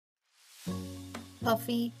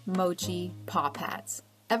Puffy Mochi Paw pads.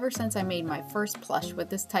 Ever since I made my first plush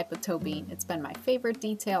with this type of toe bean, it's been my favorite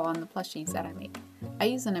detail on the plushies that I make. I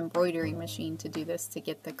use an embroidery machine to do this to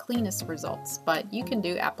get the cleanest results, but you can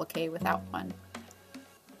do applique without one.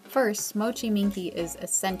 First, Mochi Minky is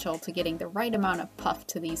essential to getting the right amount of puff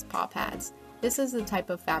to these paw pads. This is the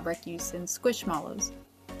type of fabric used in squishmallows.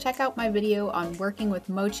 Check out my video on working with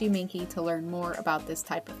Mochi Minky to learn more about this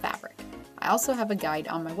type of fabric. I also have a guide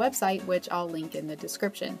on my website, which I'll link in the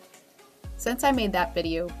description. Since I made that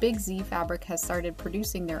video, Big Z Fabric has started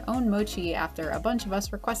producing their own mochi after a bunch of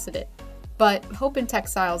us requested it. But YEQIN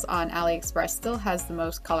Textiles on AliExpress still has the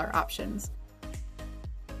most color options.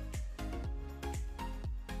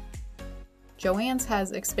 Joann's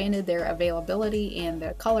has expanded their availability and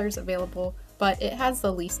the colors available, but it has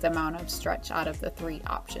the least amount of stretch out of the 3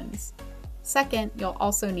 options. Second, you'll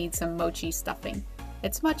also need some mochi stuffing.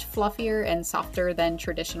 It's much fluffier and softer than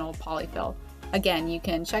traditional polyfill. Again, you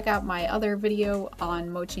can check out my other video on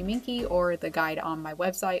Mochi Minky or the guide on my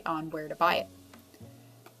website on where to buy it.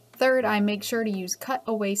 Third, I make sure to use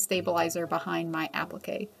cutaway stabilizer behind my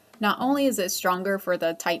applique. Not only is it stronger for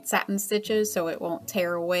the tight satin stitches so it won't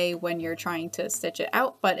tear away when you're trying to stitch it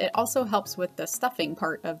out, but it also helps with the stuffing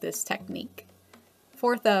part of this technique.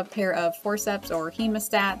 Fourth, a pair of forceps or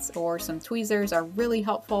hemostats or some tweezers are really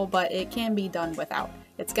helpful, but it can be done without.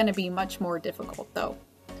 It's going to be much more difficult though.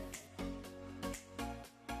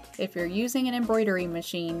 If you're using an embroidery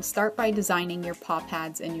machine, start by designing your paw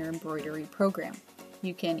pads in your embroidery program.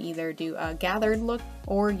 You can either do a gathered look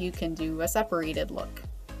or you can do a separated look.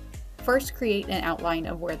 First, create an outline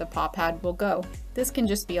of where the paw pad will go. This can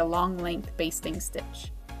just be a long length basting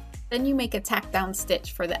stitch. Then you make a tack down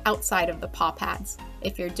stitch for the outside of the paw pads.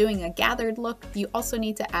 If you're doing a gathered look, you also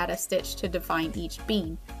need to add a stitch to define each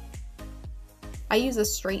bean. I use a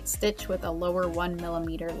straight stitch with a lower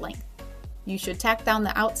 1mm length. You should tack down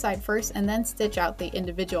the outside first and then stitch out the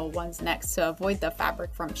individual ones next to avoid the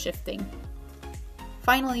fabric from shifting.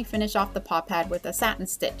 Finally, finish off the paw pad with a satin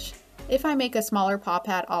stitch. If I make a smaller paw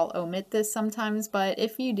pad, I'll omit this sometimes, but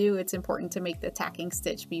if you do, it's important to make the tacking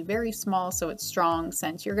stitch be very small so it's strong,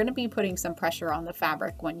 since you're going to be putting some pressure on the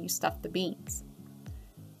fabric when you stuff the beans.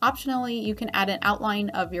 Optionally, you can add an outline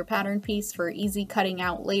of your pattern piece for easy cutting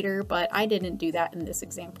out later, but I didn't do that in this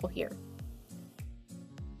example here.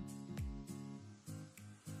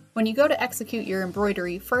 When you go to execute your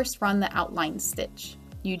embroidery, first run the outline stitch.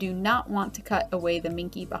 You do not want to cut away the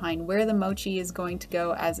minky behind where the mochi is going to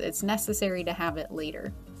go, as it's necessary to have it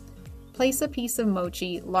later. Place a piece of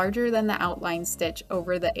mochi larger than the outline stitch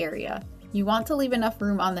over the area. You want to leave enough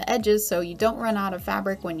room on the edges so you don't run out of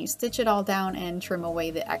fabric when you stitch it all down and trim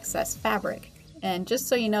away the excess fabric. And just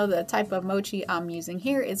so you know, the type of mochi I'm using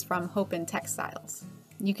here is from YEQIN Textiles.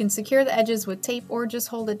 You can secure the edges with tape or just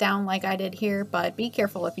hold it down like I did here, but be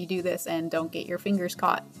careful if you do this and don't get your fingers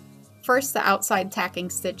caught. First, the outside tacking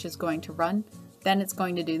stitch is going to run, then it's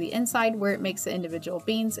going to do the inside where it makes the individual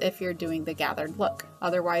beans if you're doing the gathered look.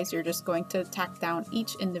 Otherwise, you're just going to tack down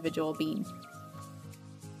each individual bean.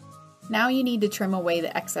 Now you need to trim away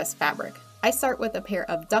the excess fabric. I start with a pair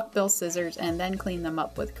of duckbill scissors and then clean them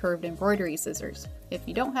up with curved embroidery scissors. If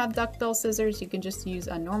you don't have duckbill scissors, you can just use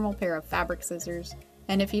a normal pair of fabric scissors.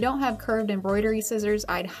 And if you don't have curved embroidery scissors,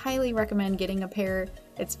 I'd highly recommend getting a pair.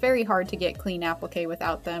 It's very hard to get clean applique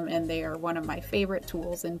without them, and they are one of my favorite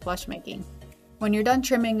tools in plush making. When you're done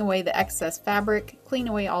trimming away the excess fabric, clean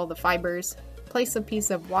away all the fibers, place a piece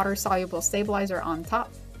of water-soluble stabilizer on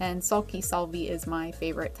top, and Sulky Solvy is my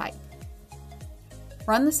favorite type.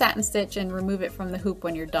 Run the satin stitch and remove it from the hoop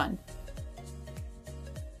when you're done.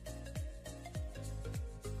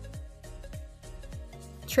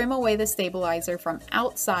 Trim away the stabilizer from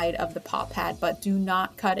outside of the paw pad, but do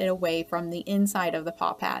not cut it away from the inside of the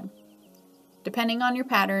paw pad. Depending on your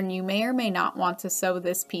pattern, you may or may not want to sew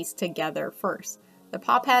this piece together first. The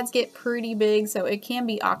paw pads get pretty big, so it can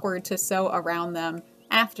be awkward to sew around them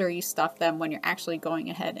after you stuff them when you're actually going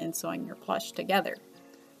ahead and sewing your plush together.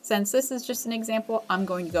 Since this is just an example, I'm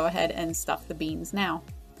going to go ahead and stuff the beans now.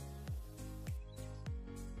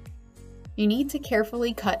 You need to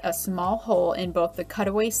carefully cut a small hole in both the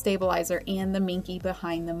cutaway stabilizer and the minky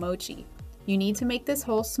behind the mochi. You need to make this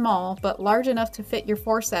hole small, but large enough to fit your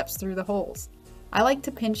forceps through the holes. I like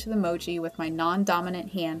to pinch the mochi with my non-dominant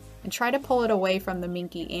hand and try to pull it away from the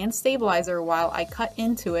minky and stabilizer while I cut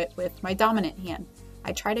into it with my dominant hand.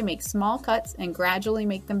 I try to make small cuts and gradually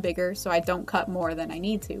make them bigger so I don't cut more than I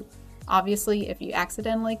need to. Obviously, if you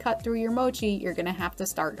accidentally cut through your mochi, you're going to have to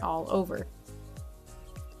start all over.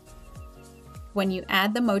 When you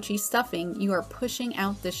add the mochi stuffing, you are pushing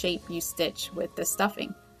out the shape you stitch with the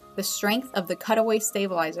stuffing. The strength of the cutaway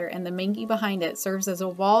stabilizer and the minky behind it serves as a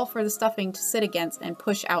wall for the stuffing to sit against and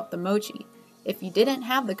push out the mochi. If you didn't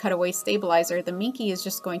have the cutaway stabilizer, the minky is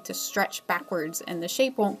just going to stretch backwards and the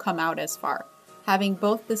shape won't come out as far. Having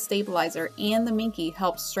both the stabilizer and the minky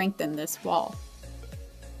helps strengthen this wall.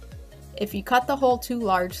 If you cut the hole too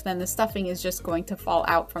large, then the stuffing is just going to fall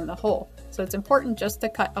out from the hole, so it's important just to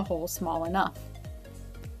cut a hole small enough.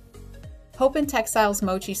 Hope & Textile's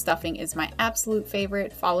mochi stuffing is my absolute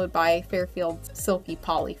favorite, followed by Fairfield's Silky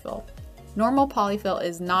Polyfill. Normal polyfill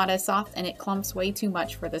is not as soft and it clumps way too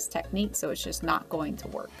much for this technique, so it's just not going to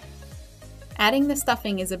work. Adding the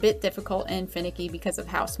stuffing is a bit difficult and finicky because of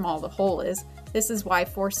how small the hole is. This is why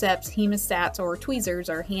forceps, hemostats, or tweezers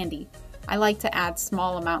are handy. I like to add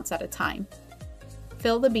small amounts at a time.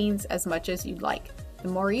 Fill the beans as much as you'd like. The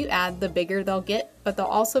more you add, the bigger they'll get, but they'll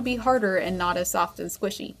also be harder and not as soft and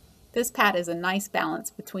squishy. This pad is a nice balance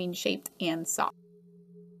between shaped and soft.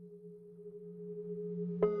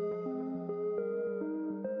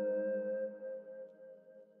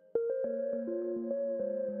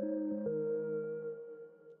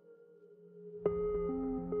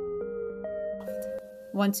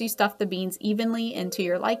 Once you stuff the beans evenly and to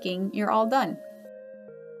your liking, you're all done.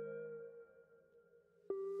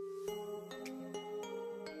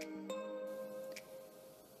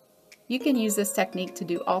 You can use this technique to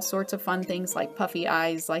do all sorts of fun things like puffy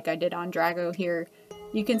eyes like I did on Drago here.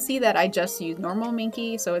 You can see that I just used normal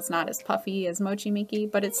minky, so it's not as puffy as mochi minky,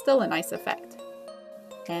 but it's still a nice effect.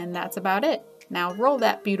 And that's about it. Now roll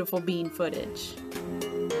that beautiful bean footage.